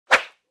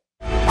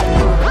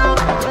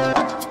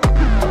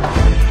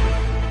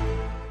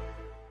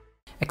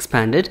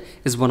Expanded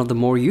is one of the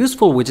more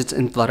useful widgets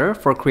in Flutter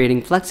for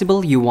creating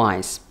flexible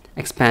UIs.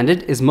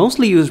 Expanded is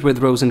mostly used with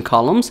rows and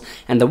columns,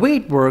 and the way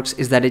it works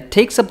is that it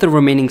takes up the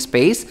remaining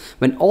space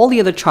when all the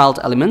other child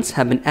elements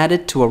have been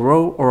added to a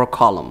row or a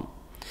column.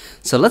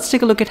 So let's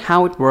take a look at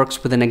how it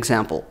works with an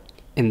example.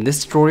 In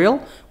this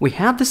tutorial, we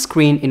have the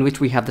screen in which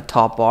we have the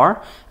top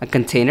bar, a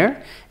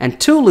container, and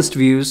two list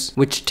views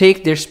which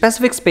take their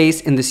specific space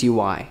in this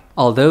UI.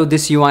 Although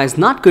this UI is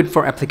not good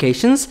for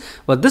applications,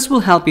 but this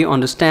will help you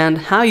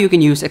understand how you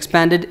can use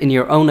Expanded in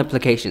your own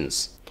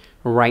applications.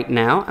 Right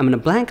now, I'm in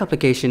a blank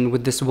application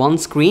with this one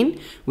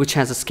screen which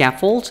has a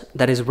scaffold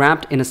that is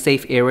wrapped in a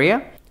safe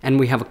area, and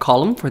we have a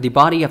column for the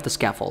body of the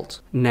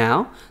scaffold.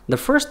 Now, the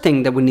first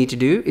thing that we need to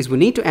do is we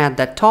need to add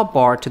that top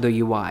bar to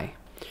the UI.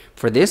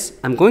 For this,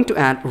 I'm going to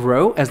add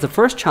row as the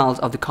first child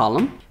of the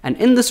column, and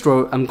in this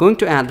row, I'm going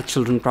to add the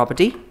children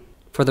property.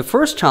 For the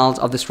first child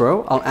of this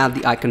row, I'll add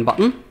the icon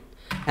button,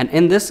 and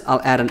in this,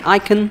 I'll add an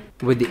icon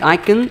with the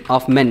icon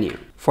of menu.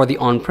 For the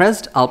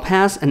onPressed, I'll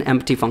pass an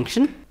empty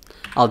function.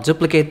 I'll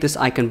duplicate this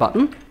icon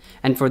button,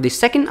 and for the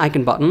second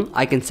icon button,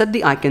 I can set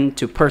the icon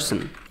to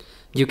person.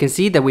 You can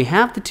see that we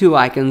have the two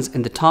icons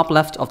in the top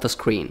left of the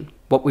screen.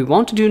 What we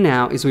want to do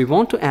now is we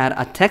want to add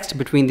a text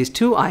between these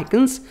two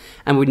icons,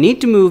 and we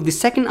need to move the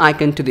second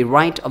icon to the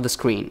right of the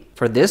screen.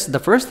 For this, the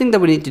first thing that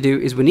we need to do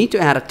is we need to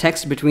add a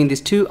text between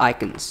these two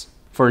icons.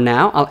 For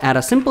now, I'll add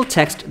a simple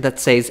text that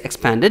says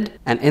Expanded,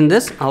 and in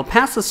this, I'll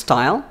pass a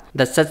style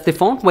that sets the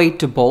font weight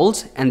to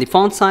bold and the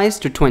font size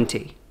to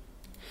 20.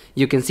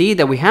 You can see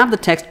that we have the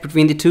text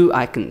between the two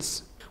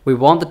icons. We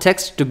want the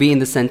text to be in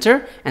the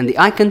center and the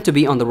icon to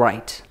be on the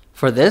right.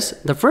 For this,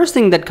 the first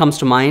thing that comes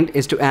to mind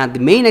is to add the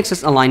main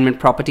axis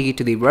alignment property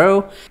to the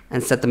row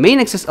and set the main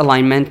axis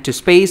alignment to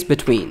space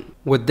between.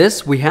 With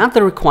this, we have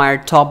the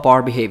required top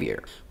bar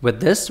behavior. With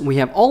this, we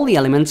have all the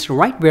elements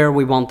right where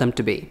we want them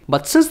to be.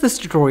 But since this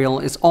tutorial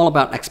is all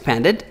about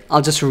Expanded,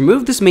 I'll just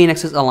remove this main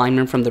axis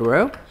alignment from the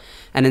row,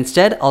 and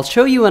instead I'll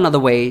show you another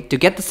way to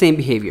get the same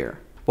behavior.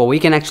 What we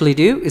can actually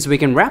do is we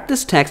can wrap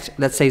this text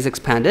that says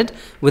Expanded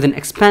with an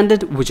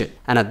Expanded widget.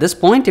 And at this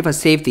point, if I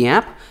save the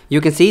app,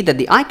 you can see that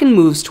the icon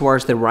moves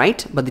towards the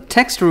right, but the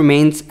text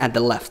remains at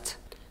the left.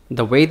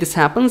 The way this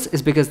happens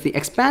is because the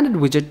Expanded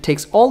widget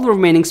takes all the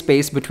remaining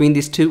space between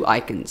these two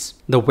icons.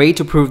 The way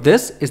to prove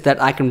this is that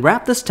I can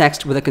wrap this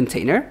text with a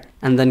container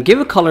and then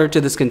give a color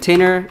to this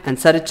container and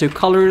set it to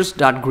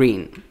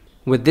colors.green.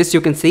 With this, you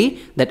can see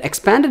that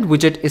Expanded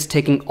widget is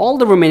taking all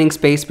the remaining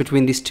space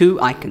between these two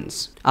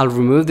icons. I'll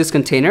remove this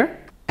container,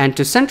 and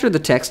to center the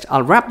text,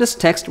 I'll wrap this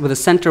text with a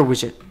center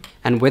widget.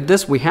 And with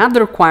this, we have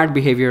the required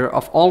behavior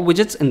of all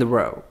widgets in the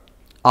row.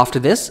 After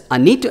this, I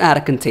need to add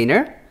a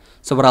container.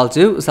 So what I'll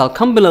do is I'll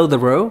come below the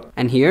row,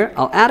 and here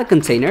I'll add a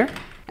container.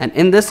 And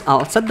in this,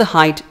 I'll set the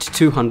height to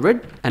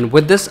 200. And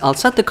with this, I'll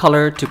set the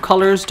color to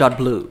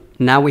colors.blue.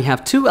 Now we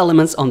have two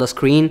elements on the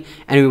screen,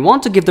 and we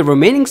want to give the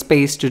remaining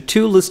space to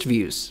two list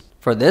views.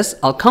 For this,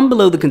 I'll come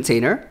below the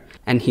container,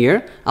 and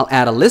here I'll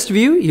add a list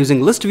view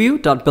using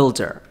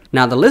listview.builder.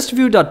 Now the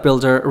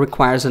listview.builder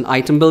requires an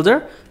item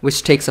builder,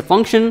 which takes a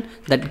function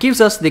that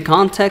gives us the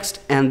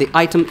context and the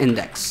item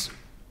index.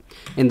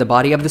 In the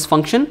body of this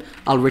function,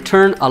 I'll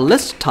return a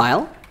list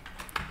tile,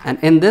 and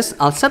in this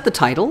I'll set the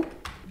title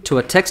to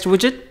a text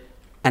widget,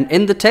 and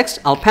in the text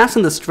I'll pass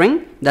in the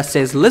string that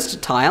says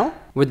list tile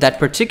with that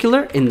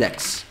particular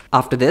index.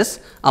 After this,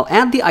 I'll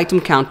add the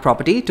item count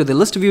property to the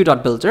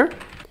listview.builder,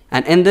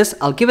 and in this,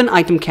 I'll give an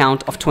item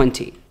count of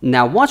 20.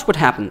 Now watch what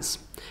happens.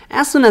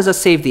 As soon as I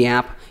save the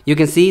app, you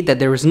can see that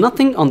there is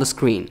nothing on the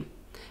screen.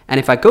 And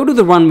if I go to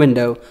the run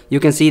window, you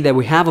can see that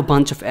we have a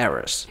bunch of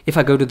errors. If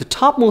I go to the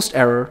topmost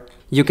error,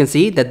 you can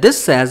see that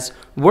this says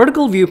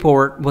vertical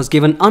viewport was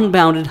given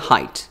unbounded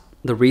height.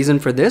 The reason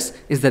for this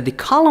is that the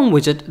column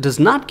widget does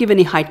not give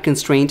any height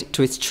constraint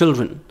to its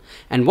children.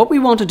 And what we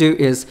want to do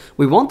is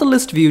we want the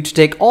list view to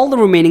take all the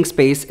remaining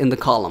space in the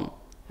column.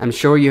 I'm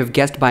sure you have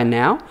guessed by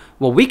now,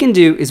 what we can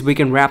do is we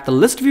can wrap the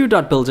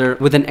listview.builder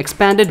with an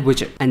Expanded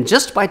widget. And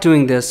just by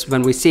doing this,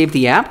 when we save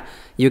the app,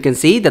 you can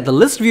see that the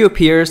list view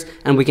appears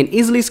and we can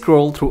easily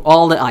scroll through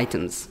all the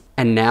items.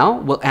 And now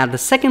we'll add the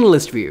second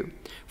list view.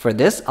 For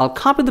this, I'll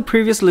copy the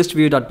previous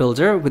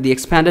listview.builder with the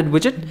Expanded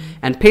widget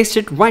and paste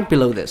it right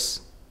below this.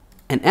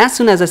 And as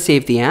soon as I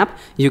save the app,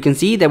 you can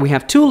see that we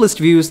have two list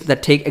views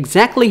that take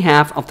exactly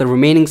half of the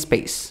remaining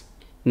space.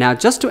 Now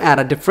just to add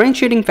a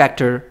differentiating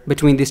factor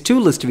between these two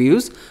list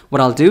views, what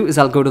I'll do is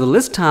I'll go to the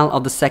list tile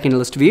of the second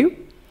list view,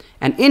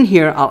 and in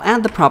here I'll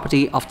add the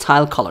property of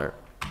tile color.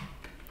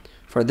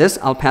 For this,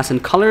 I'll pass in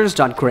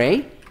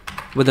colors.gray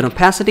with an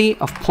opacity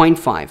of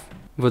 0.5.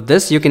 With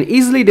this, you can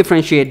easily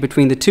differentiate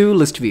between the two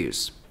list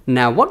views.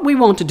 Now what we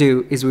want to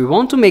do is we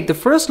want to make the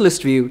first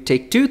list view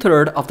take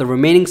 2/3 of the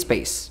remaining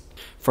space.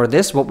 For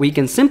this, what we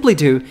can simply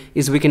do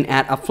is we can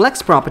add a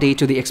flex property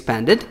to the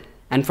Expanded.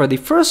 And for the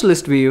first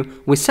list view,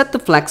 we set the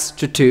flex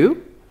to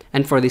 2.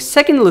 And for the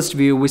second list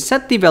view, we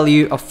set the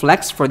value of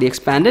flex for the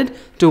Expanded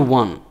to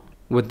 1.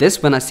 With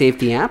this, when I save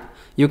the app,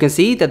 you can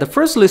see that the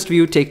first list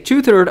view takes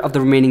 2/3 of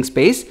the remaining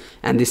space,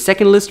 and the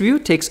second list view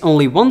takes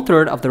only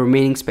 1/3 of the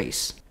remaining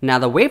space. Now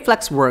the way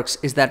flex works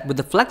is that with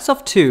the flex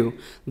of 2,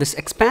 this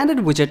expanded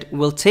widget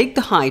will take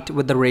the height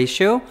with the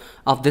ratio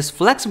of this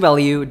flex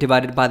value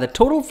divided by the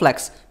total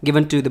flex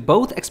given to the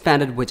both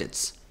expanded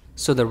widgets.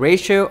 So the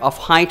ratio of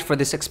height for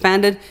this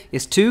expanded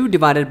is 2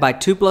 divided by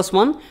 2 plus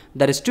 1,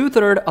 that is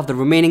 2/3 of the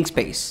remaining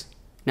space.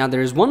 Now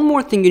there is one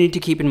more thing you need to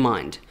keep in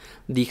mind.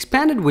 The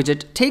expanded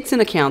widget takes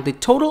into account the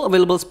total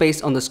available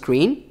space on the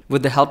screen,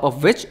 with the help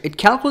of which it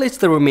calculates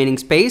the remaining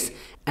space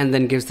and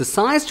then gives the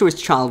size to its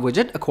child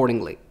widget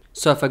accordingly.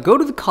 So if I go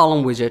to the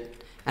column widget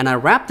and I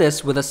wrap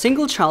this with a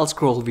single child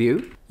scroll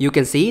view, you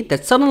can see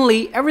that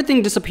suddenly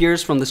everything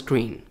disappears from the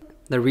screen.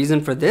 The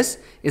reason for this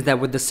is that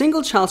with the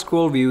single child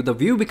scroll view, the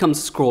view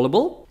becomes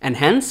scrollable, and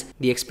hence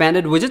the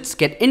expanded widgets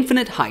get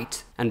infinite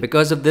height. And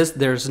because of this,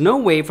 there is no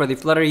way for the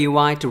Flutter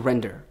UI to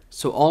render.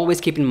 So always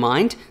keep in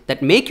mind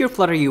that make your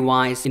Flutter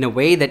UIs in a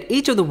way that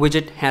each of the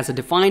widget has a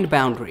defined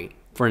boundary.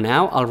 For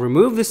now, I'll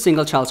remove this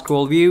single child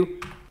scroll view,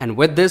 and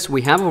with this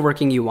we have a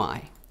working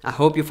UI. I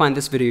hope you find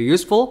this video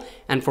useful,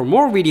 and for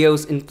more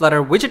videos in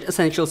Flutter Widget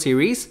Essential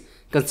series,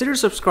 consider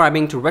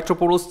subscribing to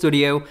RetroPortal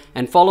Studio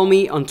and follow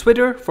me on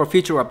Twitter for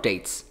future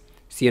updates.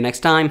 See you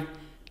next time.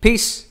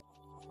 Peace!